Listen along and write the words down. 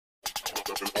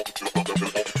Hello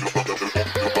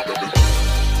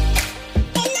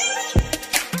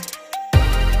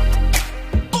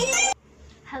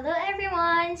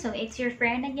everyone! So, it's your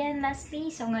friend again, Leslie.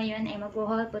 So, ngayon ay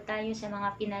mag-haul po tayo sa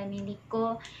mga pinamili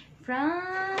ko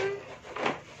from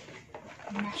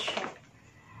Nashop.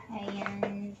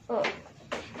 Ayan po.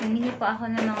 Bumili po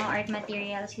ako ng mga art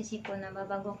materials kasi po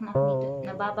nababagot na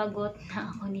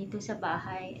ako dito sa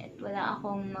bahay at wala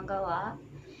akong magawa.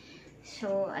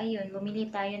 So, ayun, bumili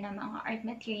tayo ng mga art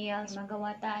materials.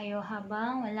 Magawa tayo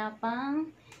habang wala pang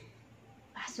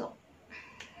pasok.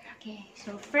 Okay,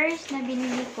 so first na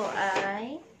binili ko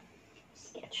ay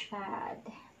sketch pad.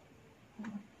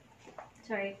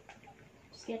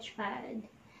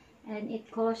 And it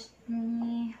cost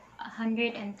me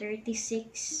 136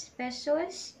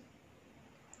 pesos.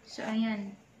 So,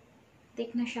 ayan.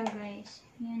 Thick na siya, guys.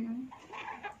 Ayan, oh.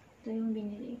 Ito yung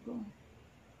binili ko.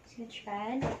 Sketch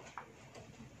pad.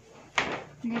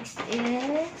 Next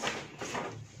is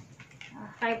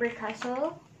Fiber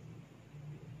Castle.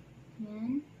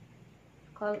 Ayan.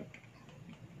 Tawag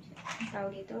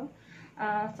dito.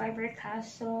 Fiber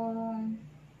Castle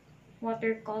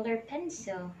watercolor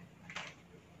pencil.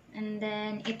 And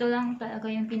then, ito lang talaga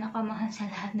yung pinakamahal sa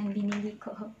lahat ng binili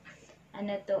ko.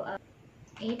 Ano to?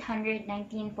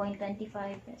 819.25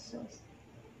 pesos.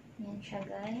 Yan siya,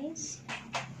 guys.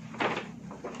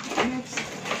 Next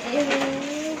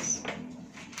is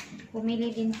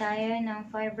bumili din tayo ng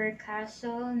Fiber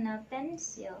Castle na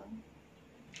pencil.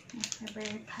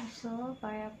 Fiber Castle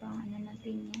para pang ano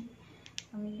natin yan.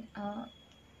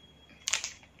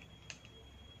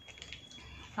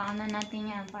 Paano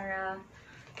natin yan para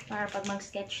pag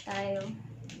mag-sketch tayo.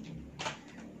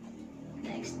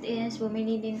 Next is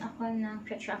bumili din ako ng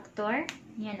protractor.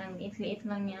 Yan, ang liit-liit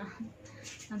lang niya.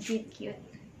 Ang cute-cute.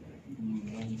 Yan,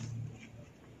 guys.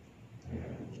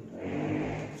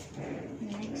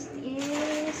 Next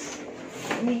is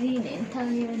bumili din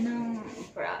tayo ng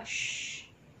brush.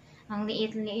 Ang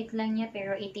liit-liit lang niya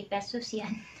pero 80 pesos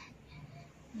yan.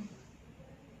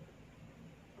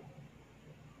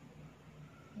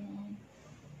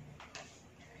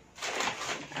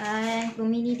 At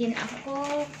bumili din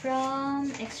ako from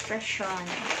Expression.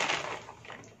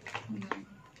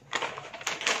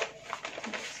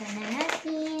 Buksan na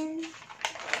natin.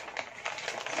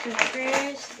 So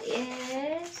first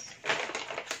is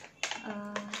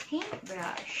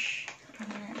paintbrush.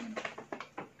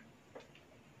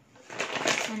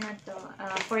 Ano to?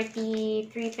 43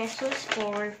 pesos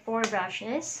for 4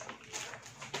 brushes.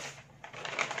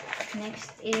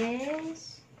 Next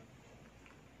is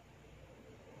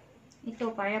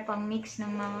ito para pang mix ng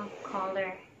mga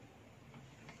color.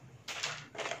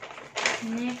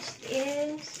 Next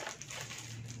is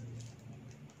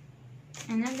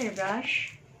another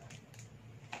brush.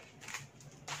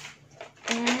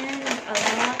 And a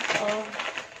lot of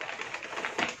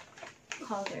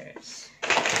colors.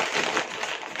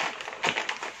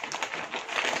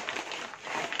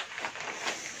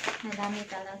 Madami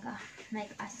talaga.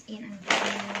 Like as in, ang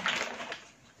dami.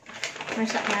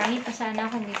 Marami pa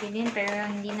sana akong bibilin pero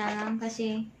hindi na lang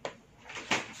kasi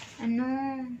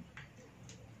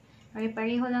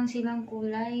pare-pareho lang silang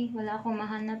kulay. Wala akong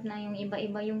mahanap na yung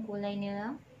iba-iba yung kulay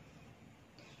nila.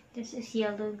 This is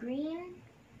yellow green.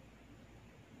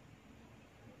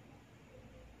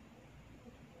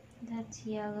 That's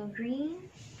yellow green.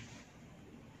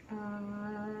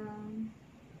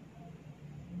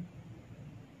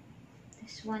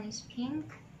 This one is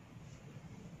pink.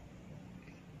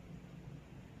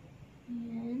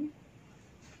 And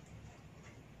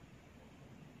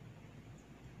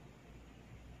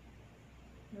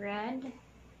red.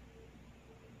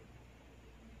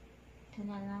 Ito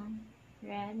na lang.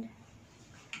 Red.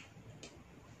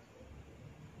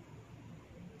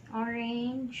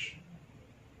 Orange.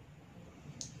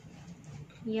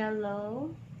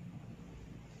 Yellow.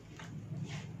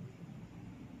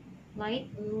 Light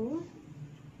blue.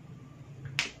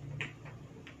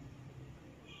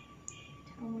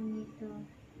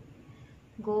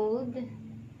 Gold,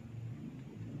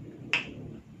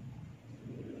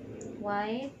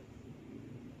 white,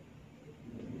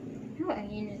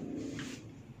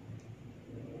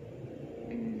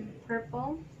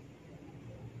 purple,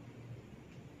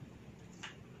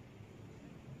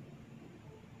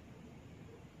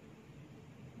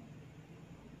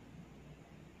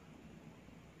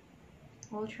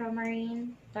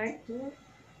 ultramarine, dark blue,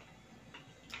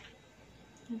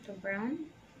 ito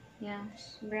brown,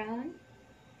 yes, brown,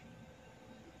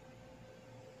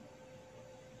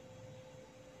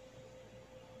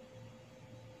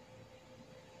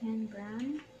 and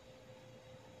brown,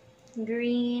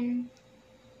 green,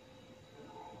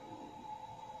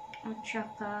 at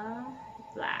saka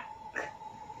black.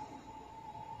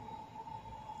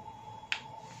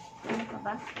 Ano pa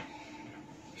ba?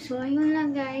 So, ayun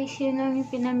lang guys. Yun lang yung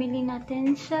pinamili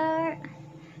natin sa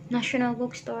National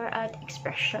Bookstore at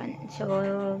Expression. So,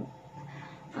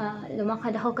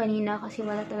 lumakad ako kanina kasi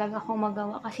wala talaga akong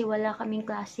magawa kasi wala kaming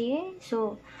klase.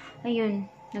 So, ayun.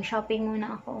 Nag-shopping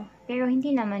muna ako. Pero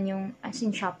hindi naman yung as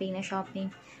in shopping na shopping.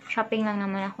 Shopping lang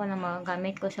naman ako ng mga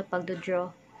gamit ko sa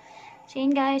pagdodraw. So,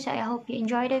 yun guys. I hope you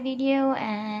enjoyed the video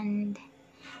and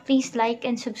please like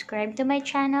and subscribe to my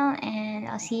channel and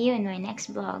I'll see you in my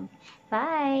next vlog.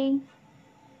 Bye!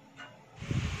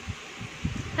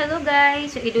 Hello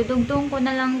guys! So, idudugtong ko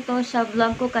na lang to sa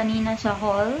vlog ko kanina sa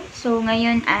haul. So,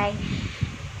 ngayon ay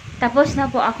tapos na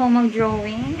po ako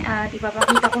mag-drawing at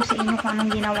ipapakita ko sa inyo kung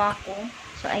anong ginawa ko.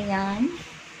 So, ayan.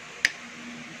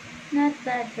 Not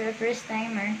bad for a first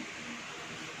timer.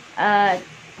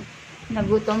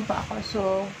 Nagutom pa ako. So,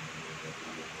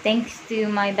 thanks to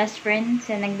my best friend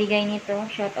sa nagbigay nito.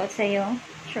 Shout out sa'yo.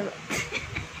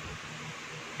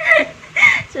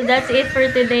 So, that's it for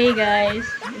today, guys.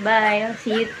 Bye. I'll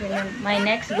see you in my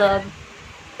next vlog.